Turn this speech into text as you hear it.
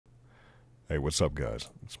Hey, what's up, guys?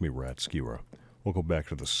 It's me, Ratskewer. Welcome back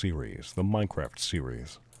to the series, the Minecraft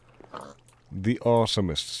series. The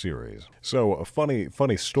awesomest series. So, a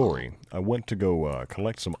funny story. I went to go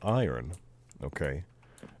collect some iron, okay,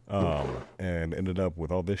 and ended up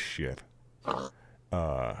with all this shit.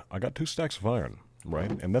 I got 2 stacks of iron,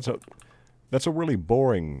 right? And that's a really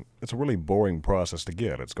boring process to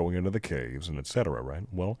get. It's going into the caves and etc., right?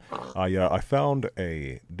 Well, I found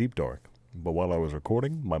a deep dark. But while I was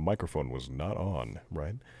recording, my microphone was not on,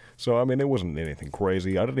 right? So, I mean, it wasn't anything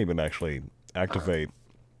crazy. I didn't even actually activate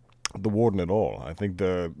the warden at all. I think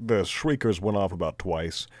the shriekers went off about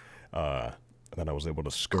twice, and then I was able to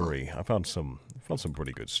scurry. I found some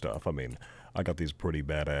pretty good stuff. I mean, I got these pretty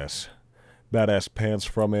badass pants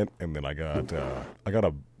from it, and then I got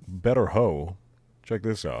a better hoe. Check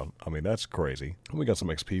this out. I mean, that's crazy. We got some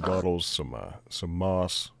XP bottles, some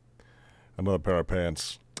moss, another pair of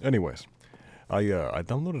pants. Anyways. I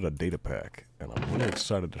downloaded a data pack, and I'm really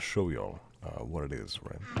excited to show y'all what it is,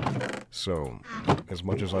 right? So, as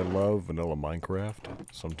much as I love vanilla Minecraft,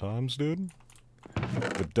 sometimes, dude,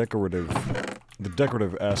 the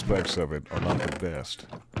decorative aspects of it are not the best.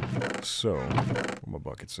 So, where my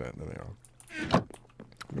buckets at? There they are.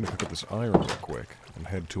 I'm gonna pick up this iron real quick and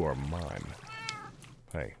head to our mine.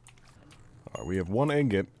 Hey. We have 1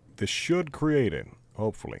 ingot. This should create it,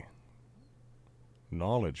 hopefully.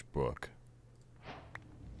 Knowledge book.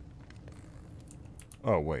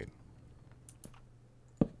 Oh, wait.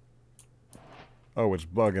 Oh, it's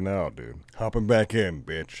bugging out, dude. Hopping back in,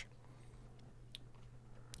 bitch.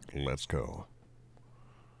 Let's go.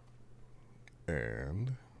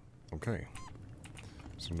 And, okay.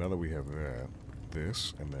 So now that we have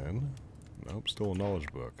this, and then, nope, still a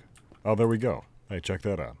knowledge book. Oh, there we go. Hey, check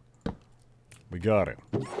that out. We got it.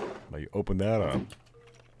 Now you open that up, and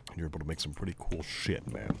you're able to make some pretty cool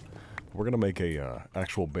shit, man. We're gonna make a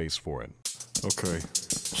actual base for it. Okay,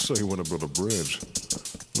 so you want to build a bridge.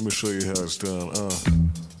 Let me show you how it's done.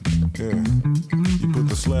 Yeah. You put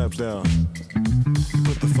the slabs down. You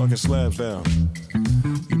put the fucking slabs down.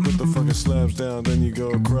 You put the fucking slabs down, then you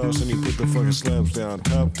go across and you put the fucking slabs down.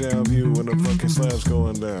 Top down view when the fucking slabs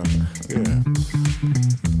going down. Yeah.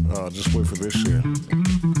 Just wait for this shit.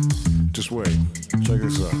 Just wait. Check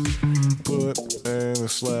this out. Put and the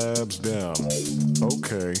slabs down.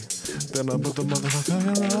 Okay. Then I put the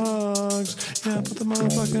motherfucking logs. Yeah, I put the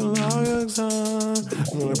motherfucking logs on.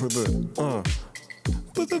 And then I put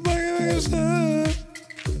the fucking slabs.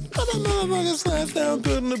 Put the motherfucking slabs down.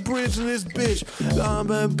 Building the bridge in this bitch.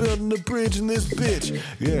 I'm building the bridge in this bitch.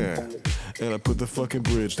 Yeah. And I put the fucking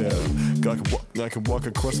bridge down. I can walk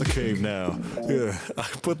across the cave now. Yeah, I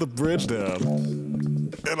put the bridge down.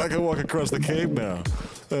 And I can walk across the cave now.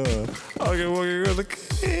 I can walk across the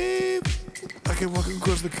cave. I can walk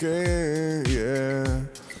across the cave. Yeah.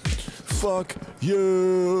 Fuck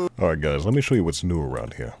you. Alright guys, let me show you what's new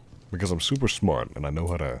around here. Because I'm super smart and I know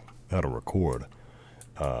how to record.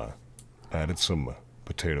 I added some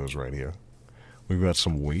potatoes right here. We've got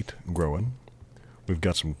some wheat growing. We've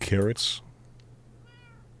got some carrots.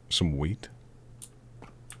 Some wheat.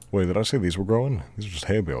 Wait, did I say these were growing? These are just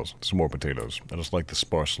hay bales. Some more potatoes. I just like the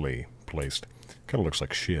sparsely placed. Kind of looks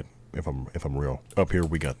like shit, if I'm real. Up here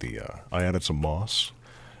we got the, I added some moss.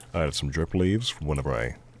 I added some drip leaves. Whenever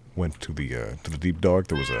I went to the deep dark,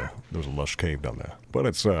 there was a lush cave down there. But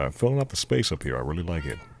it's filling up the space up here. I really like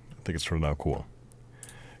it. I think it's turning out cool.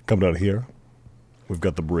 Coming down here, we've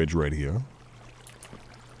got the bridge right here.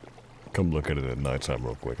 Come look at it at nighttime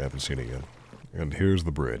real quick. I haven't seen it yet. And here's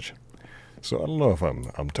the bridge. So I don't know if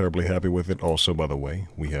I'm terribly happy with it. Also, by the way,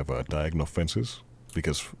 we have diagonal fences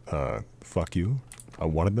because fuck you. I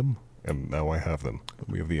wanted them, and now I have them.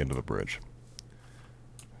 We have the end of the bridge.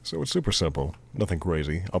 So it's super simple, nothing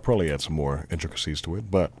crazy. I'll probably add some more intricacies to it.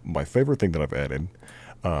 But my favorite thing that I've added,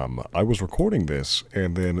 I was recording this,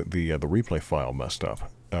 and then the replay file messed up.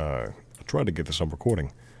 I tried to get this on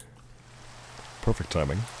recording. Perfect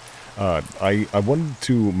timing. I wanted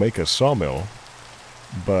to make a sawmill,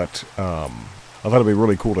 but I thought it'd be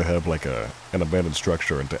really cool to have like an abandoned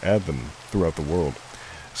structure and to add them throughout the world.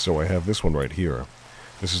 So I have this one right here.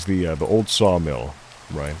 This is the old sawmill,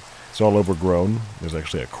 right? It's all overgrown. There's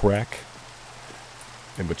actually a crack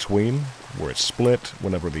in between where it split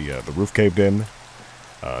whenever the roof caved in.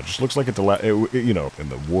 Just looks like you know, in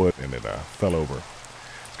the wood, and it fell over.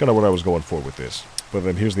 It's kind of what I was going for with this. But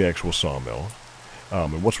then here's the actual sawmill.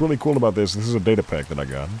 And what's really cool about this is a data pack that I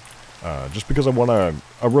got. Just because I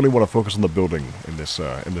really want to focus on the building in this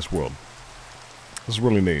world. This is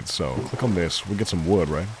really neat. So click on this. We get some wood,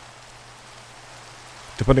 right?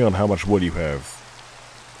 Depending on how much wood you have,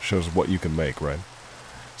 shows what you can make, right?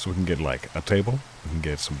 So we can get like a table. We can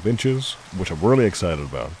get some benches, which I'm really excited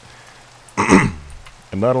about.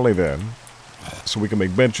 And not only that, so we can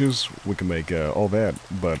make benches, we can make all that,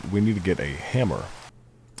 but we need to get a hammer.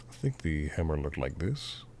 I think the hammer looked like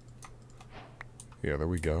this. Yeah, there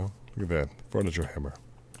we go. Look at that, furniture hammer.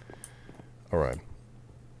 Alright.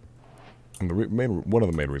 And one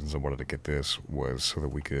of the main reasons I wanted to get this was so that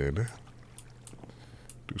we could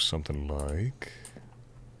do something like...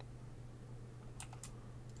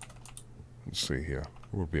 Let's see here.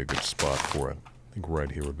 Where would be a good spot for it? I think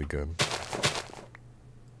right here would be good.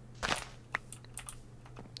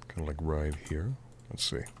 Kind of like right here. Let's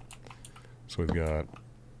see. So we've got...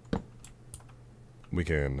 We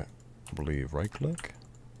can, I believe, right-click.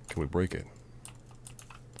 Can we break it?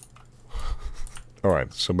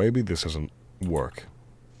 Alright, so maybe this doesn't work.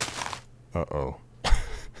 Uh-oh.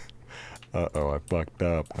 Uh-oh, I fucked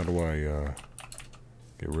up. How do I,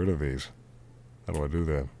 get rid of these? How do I do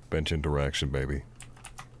that? Bench interaction, baby.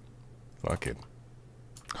 Fuck it.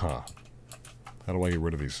 Huh. How do I get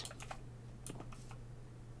rid of these?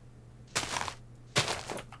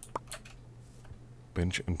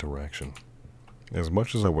 Bench interaction. As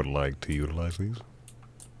much as I would like to utilize these,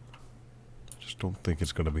 I just don't think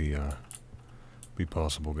it's gonna be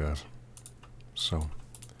possible, guys. So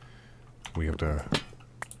we're gonna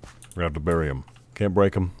have to bury them. Can't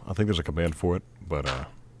break them. I think there's a command for it, but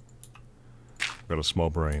got a small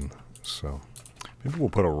brain, so maybe we'll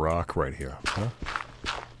put a rock right here, huh?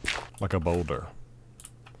 Like a boulder.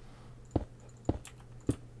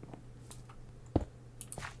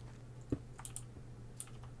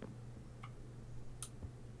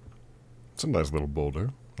 It's a nice little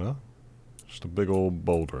boulder, huh? Just a big old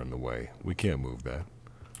boulder in the way. We can't move that.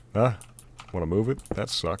 Huh? Want to move it? That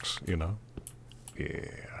sucks, you know?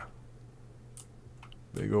 Yeah.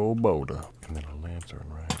 Big old boulder. And then a lantern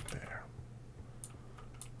right there.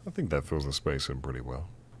 I think that fills the space in pretty well.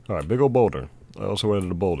 Alright, big old boulder. I also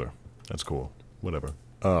added a boulder. That's cool. Whatever.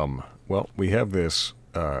 Well, we have this.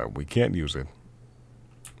 We can't use it.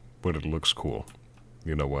 But it looks cool.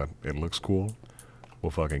 You know what? It looks cool.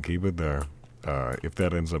 We'll fucking keep it there. If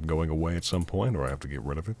that ends up going away at some point, or I have to get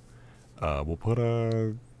rid of it, we'll put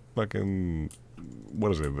a fucking...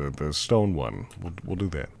 What is it? The stone one. We'll do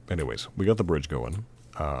that. Anyways, we got the bridge going.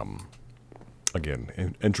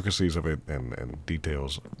 Again, intricacies of it and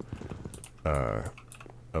details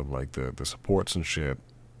of like the supports and shit.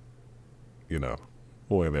 You know,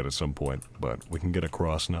 we'll have that at some point, but we can get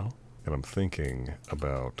across now. And I'm thinking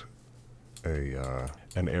about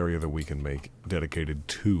an area that we can make dedicated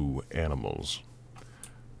to animals.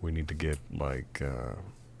 We need to get like a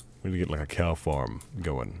cow farm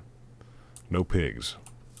going. No pigs.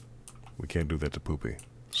 We can't do that to Poopy.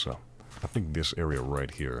 So I think this area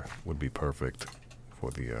right here would be perfect for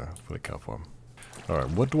the cow farm. All right,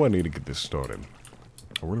 what do I need to get this started?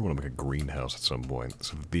 I really want to make a greenhouse at some point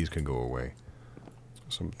so that these can go away.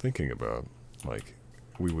 So I'm thinking about, like,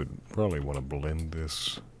 we would probably want to blend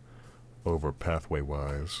this over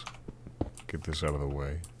pathway-wise. Get this out of the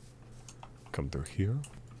way. Come through here.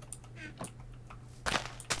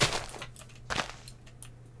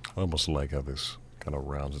 I almost like how this kind of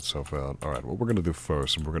rounds itself out. Alright, what we're going to do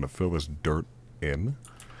first, we're going to fill this dirt in.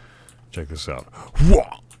 Check this out. Whoa!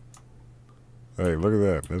 Hey, look at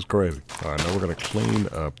that. That's crazy. Alright, now we're going to clean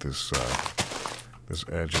up this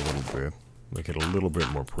edge a little bit. Make it a little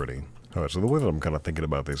bit more pretty. Alright, so the way that I'm kind of thinking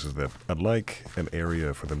about this is that I'd like an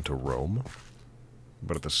area for them to roam,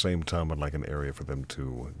 but at the same time I'd like an area for them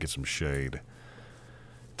to get some shade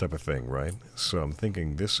type of thing, right? So I'm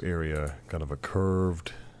thinking this area, kind of a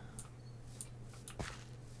curved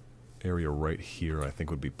area right here, I think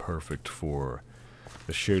would be perfect for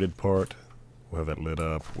the shaded part. We'll have that lit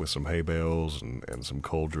up with some hay bales and some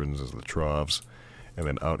cauldrons as the troughs. And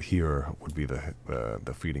then out here would be the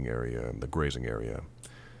feeding area and the grazing area,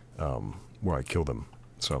 where I kill them.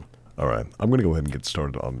 So, alright, I'm going to go ahead and get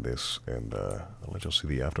started on this, and I'll let y'all see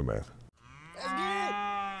the aftermath.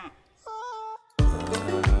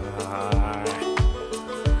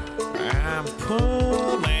 I'm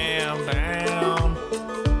pulling down.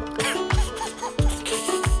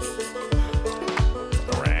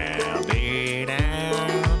 Round it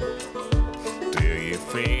down till you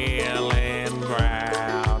feeling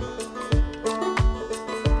proud.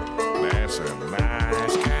 That's a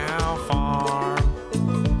nice cow farm.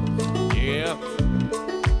 Yep.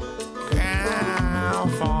 Cow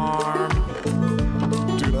farm.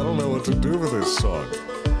 Dude, I don't know what to do with this song.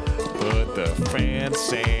 Put the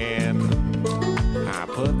fence in. I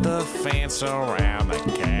put the fence around the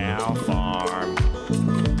cow farm.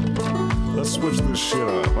 Let's switch this shit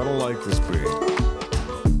up. I don't like this beat.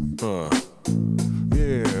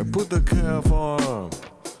 Yeah, put the cow farm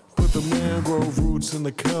Put the mangrove roots in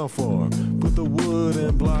the cow farm. Put the wood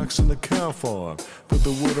and blocks in the cow farm. Put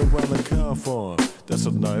the wood around the cow farm. That's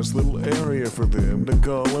a nice little area for them to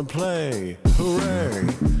go and play. Hooray!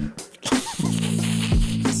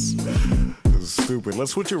 This is stupid.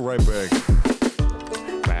 Let's switch it right back.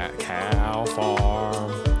 Back cow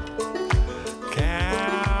farm.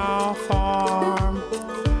 Cow farm.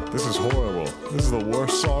 This is horrible. This is the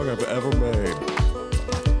worst song I've ever made.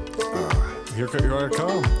 Here I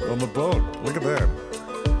come on the boat. Look at that.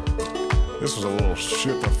 This was a little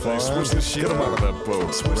shit to find. Switch this shit. Get him out of that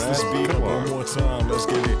boat. Switch this beat up one more time. Let's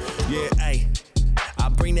get it. Yeah, ayy. I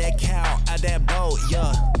bring that cow out that boat,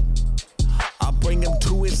 yeah. I bring him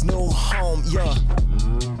to his new home, yeah.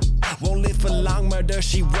 Won't live for long, murder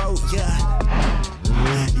she wrote, yeah.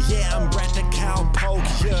 Yeah, I'm Brad the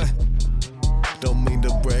cowpoke, yeah. Don't mean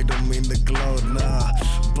to brag, don't mean to gloat, nah.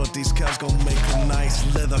 But these cows gon' make a nice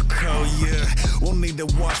leather coat, yeah. Won't need to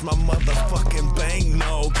wash my motherfucking bang,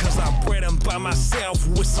 no. Cause I bred them by myself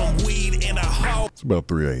with some weed in a hole. It's about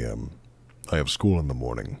 3 a.m. I have school in the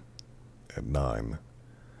morning at 9.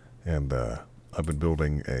 And I've been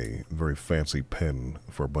building a very fancy pen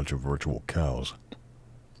for a bunch of virtual cows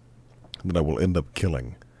that I will end up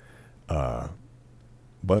killing.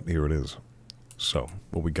 But here it is. So,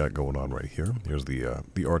 what we got going on right here, here's the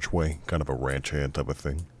archway, kind of a ranch hand type of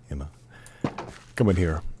thing, you know. Come in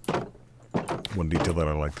here. One detail that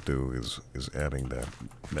I like to do is adding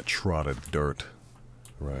that trotted dirt,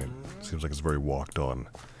 right? Seems like it's very walked on.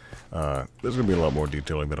 There's going to be a lot more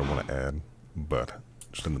detailing that I want to add, but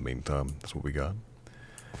just in the meantime, that's what we got.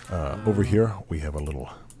 Over here, we have a little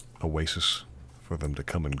oasis for them to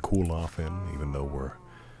come and cool off in, even though we're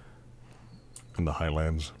in the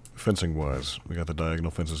highlands. Fencing-wise, we got the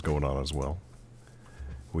diagonal fences going on as well.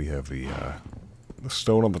 We have the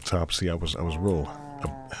stone on the top. See, I was real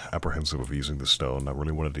apprehensive of using the stone. I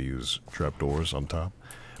really wanted to use trapdoors on top,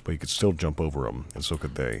 but you could still jump over them, and so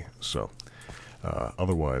could they. So,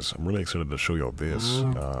 otherwise, I'm really excited to show y'all this.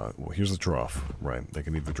 Well, here's the trough, right? They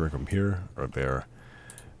can either drink them here or there,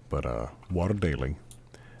 but water daily.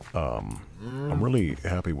 I'm really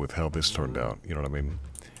happy with how this turned out. You know what I mean?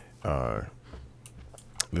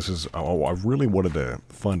 This is, I really wanted to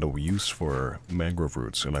find a use for mangrove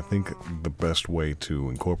roots, and I think the best way to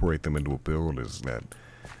incorporate them into a build is that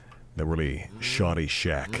really shoddy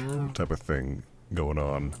shack type of thing going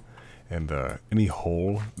on. And any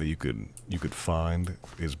hole that you could find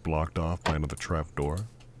is blocked off by another trapdoor,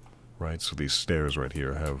 right? So these stairs right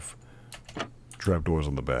here have trapdoors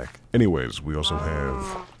on the back. Anyways, we also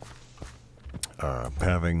have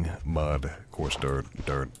pathing, mud, coarse dirt.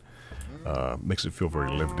 Makes it feel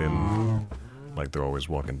very lived in, like they're always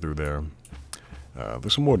walking through there.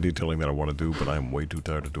 There's some more detailing that I want to do, but I am way too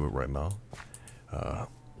tired to do it right now.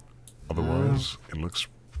 Otherwise, it looks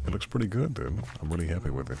pretty good, dude. I'm really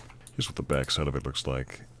happy with it. Here's what the back side of it looks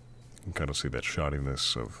like. You can kind of see that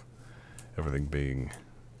shoddiness of everything being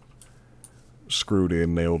screwed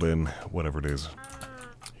in, nailed in, whatever it is.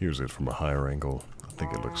 Here's it from a higher angle. I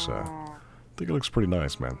think it looks pretty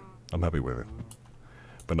nice, man. I'm happy with it.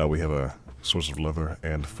 But now we have a source of leather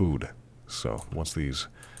and food. So once these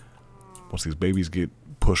babies get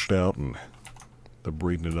pushed out and they're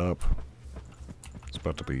breeding it up, it's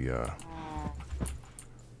about to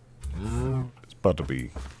be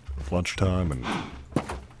lunchtime and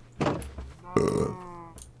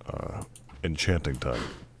enchanting time.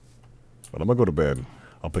 But I'm gonna go to bed.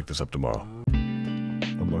 I'll pick this up tomorrow.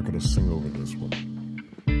 I'm not gonna sing over this one.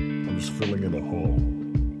 I'm just filling in a hole.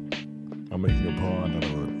 I'm making a pond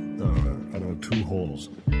out of 2 holes.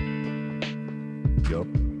 Yup.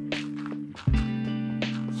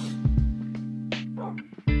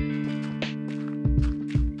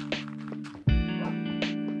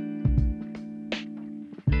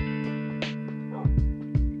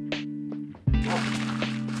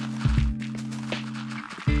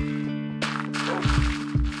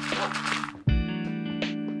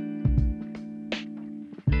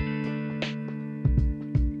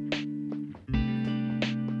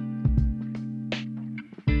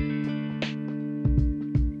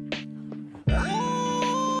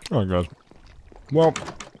 Alright guys, well,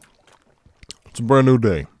 it's a brand new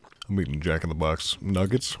day. I'm eating Jack in the Box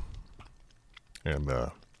nuggets, and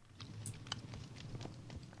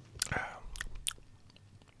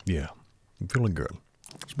yeah, I'm feeling good.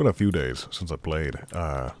 It's been a few days since I played,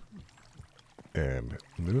 and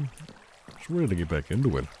dude, I'm just ready to get back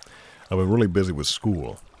into it. I've been really busy with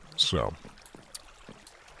school, so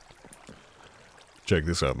check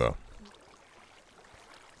this out though.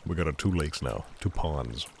 We got our 2 lakes now, 2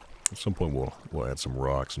 ponds. At some point we'll add some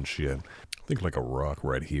rocks and shit. I think like a rock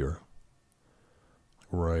right here.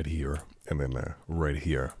 right here, and then right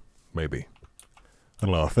here, maybe. I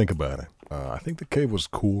don't know, I'll think about it. I think the cave was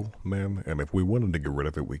cool, man, and if we wanted to get rid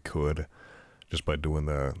of it, we could, just by doing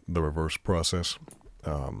the reverse process,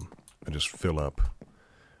 and just fill up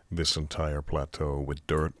this entire plateau with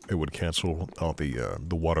dirt. It would cancel all the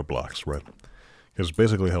water blocks, right? Because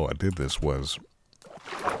basically how I did this was,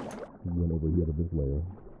 went over here to this layer,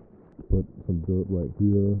 put some dirt right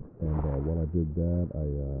here, and when I did that, I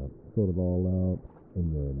sort it all out,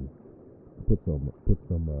 and then put some,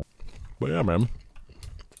 but yeah, man.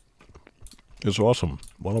 It's awesome.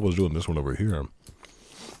 While I was doing this one over here,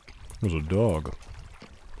 there's a dog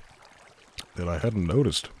that I hadn't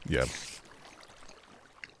noticed yet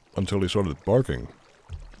until he started barking.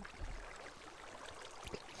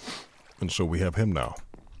 And so we have him now,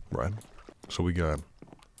 right? So we got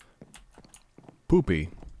Poopy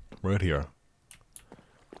right here.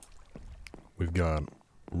 We've got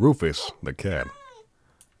Rufus, the cat.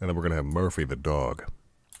 And then we're going to have Murphy, the dog.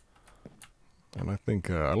 And I think,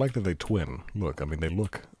 I like that they twin. Look, I mean, they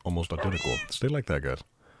look almost identical. Stay like that, guys.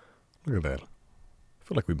 Look at that. I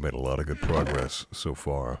feel like we've made a lot of good progress so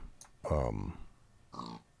far. The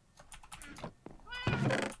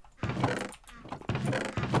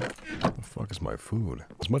fuck is my food?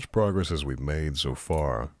 As much progress as we've made so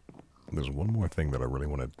far, there's one more thing that I really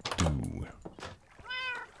want to do.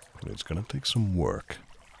 And it's gonna take some work.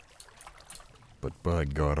 But by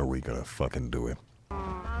God, are we gonna fucking do it.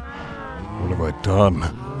 What have I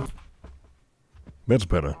done? That's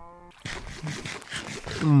better.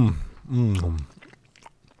 Oh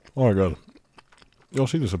my God. Y'all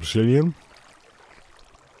see this obsidian?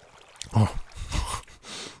 Oh.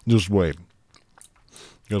 Just wait.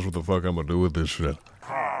 Guess what the fuck I'm gonna do with this shit?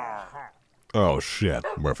 Oh shit,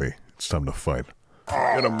 Murphy. It's time to fight.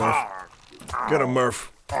 Get him, Murph. Get him,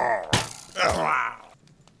 Murph. Oh,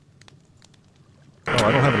 I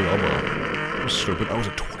don't have any elbow. That's stupid. That was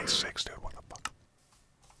a 26, dude. What the fuck?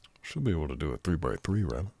 Should be able to do a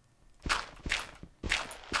 3x3, right?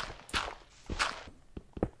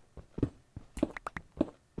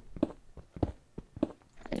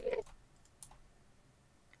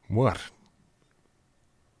 What?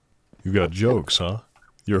 You got jokes, huh?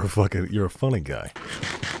 You're a funny guy.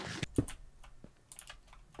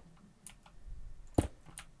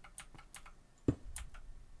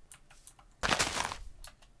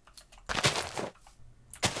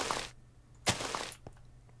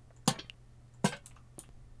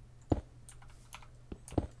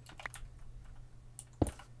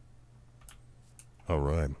 All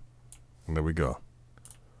right, and there we go.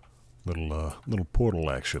 Little portal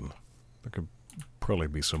action. There could probably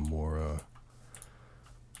be some more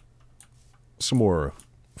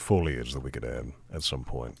foliage that we could add at some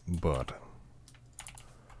point, but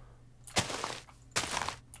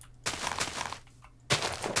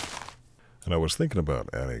and I was thinking about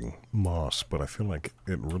adding moss, but I feel like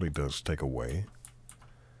it really does take away.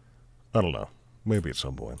 I don't know. Maybe at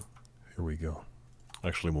some point. Here we go.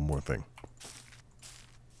 Actually, one more thing.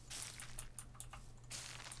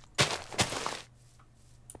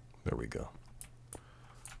 There we go.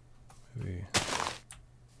 Maybe.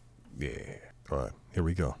 Yeah. Alright, here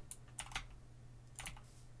we go.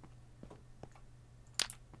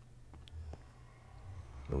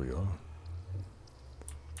 There we go.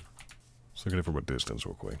 Let's look at it from a distance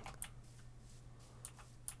real quick.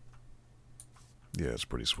 Yeah, it's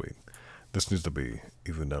pretty sweet. This needs to be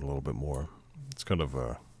evened out a little bit more. It's kind of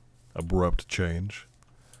a abrupt change.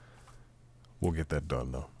 We'll get that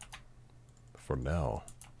done though. For now,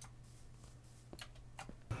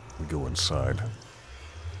 we go inside.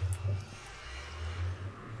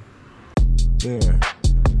 Yeah.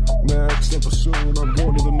 Next episode, I'm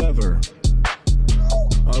going to the Nether.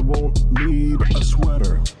 I won't need a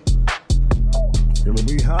sweater. It'll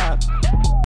be hot.